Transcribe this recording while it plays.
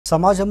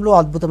సమాజంలో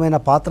అద్భుతమైన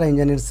పాత్ర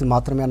ఇంజనీర్స్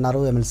మాత్రమే అన్నారు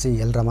ఎమ్మెల్సీ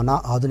రమణ.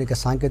 ఆధునిక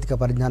సాంకేతిక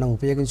పరిజ్ఞానం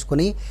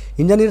ఉపయోగించుకుని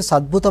ఇంజనీర్స్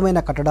అద్భుతమైన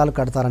కట్టడాలు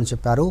కడతారని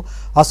చెప్పారు.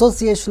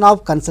 Association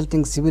of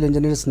consulting civil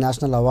engineers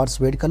national awards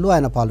వేడుకల్లో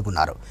ఆయన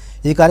పాల్గొన్నారు.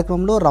 ఈ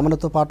కార్యక్రమంలో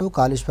రమణతో పాటు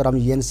కాళేశ్వరం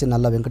ఈఎన్సీ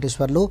నల్ల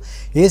వెంకటేశ్వర్లు,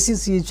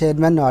 ఏసీసీ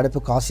చైర్మన్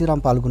అడపు కాశీరాం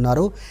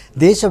పాల్గొన్నారు.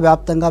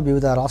 దేశవ్యాప్తంగా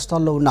వివిధ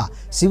రాష్ట్రాల్లో ఉన్న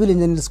సివిల్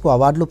ఇంజనీర్స్కు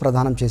అవార్డులు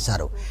ప్రదానం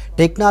చేశారు.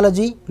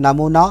 టెక్నాలజీ,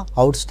 నమూనా,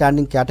 అవుట్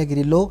స్టాండింగ్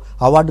కేటగిరీల్లో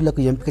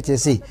అవార్డులకు ఎంపిక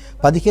చేసి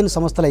 15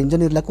 సంస్థల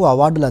ఇంజనీర్లకు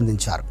అవార్డులు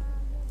అందించారు.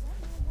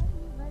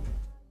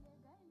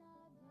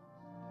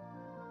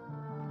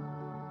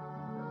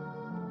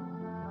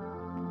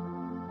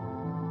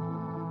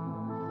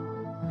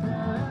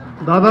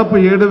 దాదాపు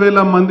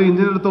 7,000 మంది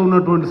ఇంజనీర్తో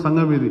ఉన్నటువంటి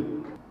సంఘం ఇది.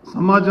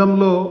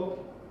 సమాజంలో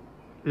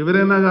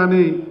ఎవరైనా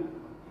కానీ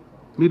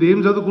మీరు ఏం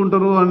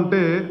చదువుకుంటారు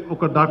అంటే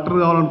ఒక డాక్టర్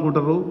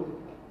కావాలనుకుంటారు,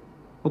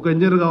 ఒక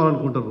ఇంజనీర్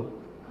కావాలనుకుంటారు.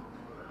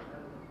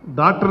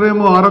 డాక్టర్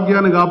ఏమో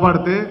ఆరోగ్యాన్ని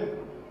కాపాడితే,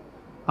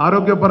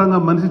 ఆరోగ్యపరంగా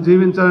మనిషి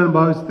జీవించాలని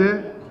భావిస్తే,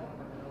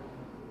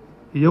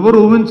 ఎవరు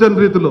ఊహించని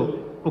రీతిలో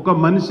ఒక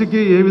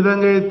మనిషికి ఏ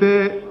విధంగా అయితే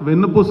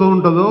వెన్నుపూస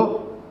ఉంటుందో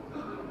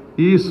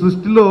ఈ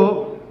సృష్టిలో,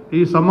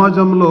 ఈ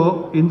సమాజంలో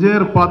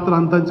ఇంజనీర్ పాత్ర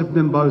అంతని చెప్పి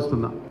నేను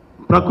భావిస్తున్నా.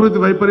 ప్రకృతి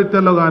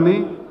వైపరీత్యాల్లో కానీ,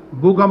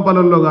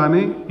 భూకంపాలలో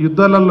కానీ,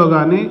 యుద్ధాలలో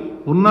కానీ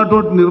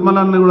ఉన్నటువంటి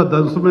నిర్మలాన్ని కూడా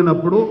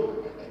ధ్వంసమైనప్పుడు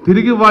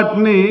తిరిగి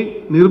వాటిని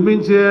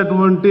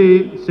నిర్మించేటువంటి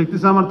శక్తి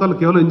సామర్థ్యాలు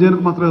కేవలం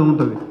ఇంజనీర్కి మాత్రమే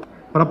ఉంటుంది.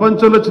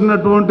 ప్రపంచంలో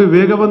చిన్నటువంటి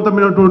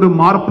వేగవంతమైనటువంటి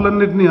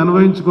మార్పులన్నింటినీ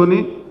అన్వయించుకొని,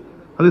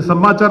 అది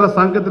సమాచార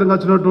సాంకేతికంగా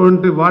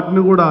వచ్చినటువంటి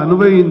వాటిని కూడా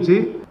అన్వయించి,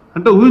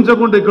 అంటే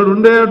ఊహించకుండా ఇక్కడ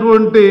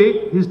ఉండేటువంటి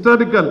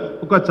హిస్టారికల్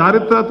ఒక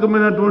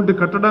చారిత్రాత్మకమైనటువంటి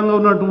కట్టడంగా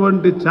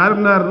ఉన్నటువంటి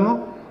చార్మినార్ను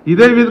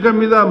ఇదే వేదిక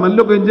మీద మళ్ళీ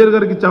ఒక ఇంజనీర్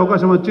గారికి ఇచ్చే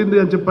అవకాశం వచ్చింది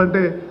అని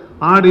చెప్పంటే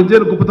ఆ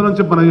ఇంజనీర్ గొప్పతనం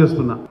చెప్పి మనం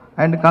చేస్తున్నా.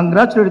 And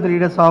congratulate the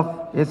leaders of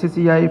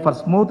ACCI for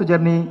smooth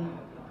journey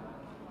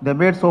they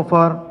made so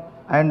far,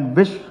 and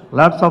wish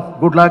lots of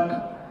good luck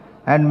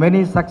and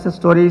many success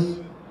stories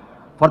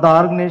for the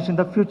organization in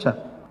the future.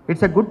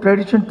 It's a good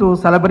tradition to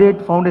celebrate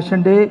Foundation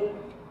Day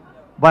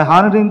by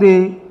honoring the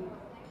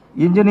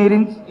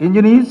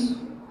engineers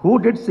who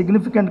did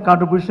significant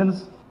contributions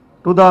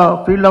to the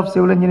field of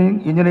civil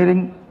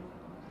engineering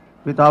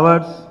with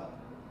awards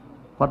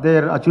for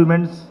their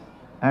achievements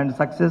and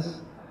success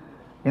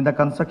in the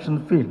construction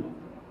field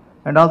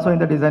and also in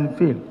the design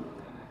field.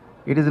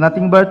 It is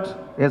nothing but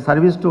a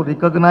service to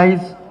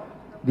recognize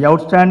the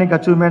outstanding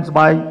achievements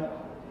by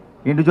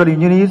individual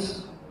engineers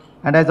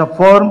and as a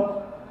firm,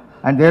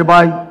 and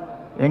thereby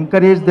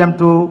encourage them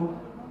to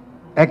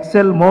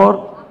excel more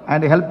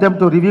and help them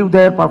to review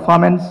their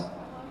performance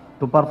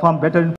to perform better.